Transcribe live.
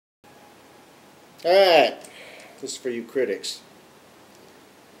Alright, this is for you critics.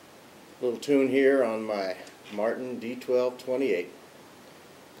 Little tune here on my Martin D12-28.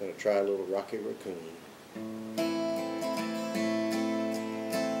 Gonna try a little Rocky Raccoon.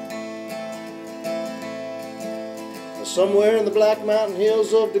 Somewhere in the Black Mountain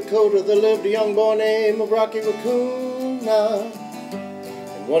Hills of Dakota there lived a young boy named Rocky Raccoon.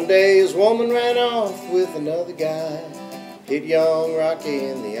 And one day his woman ran off with another guy, hit young Rocky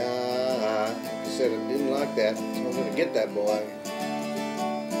in the eye. He said, I didn't like that, so I'm gonna get that boy.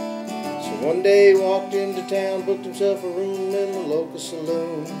 So one day he walked into town, booked himself a room in the local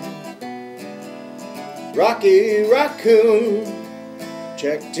saloon. Rocky Raccoon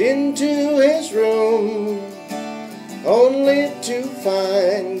checked into his room, only to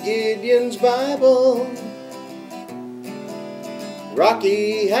find Gideon's Bible.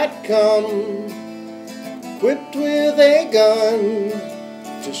 Rocky had come equipped with a gun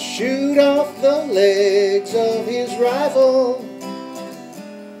to shoot off the legs of his rival.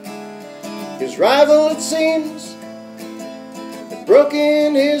 His rival, it seems, had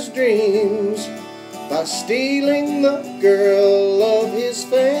broken his dreams by stealing the girl of his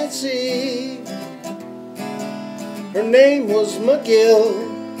fancy. Her name was McGill,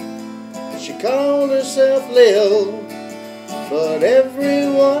 she called herself Lil, but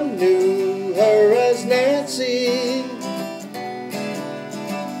everyone knew her as Nancy.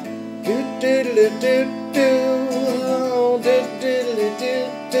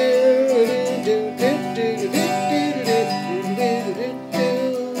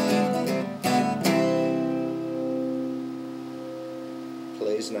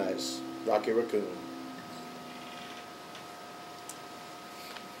 Plays nice. Rocky Raccoon.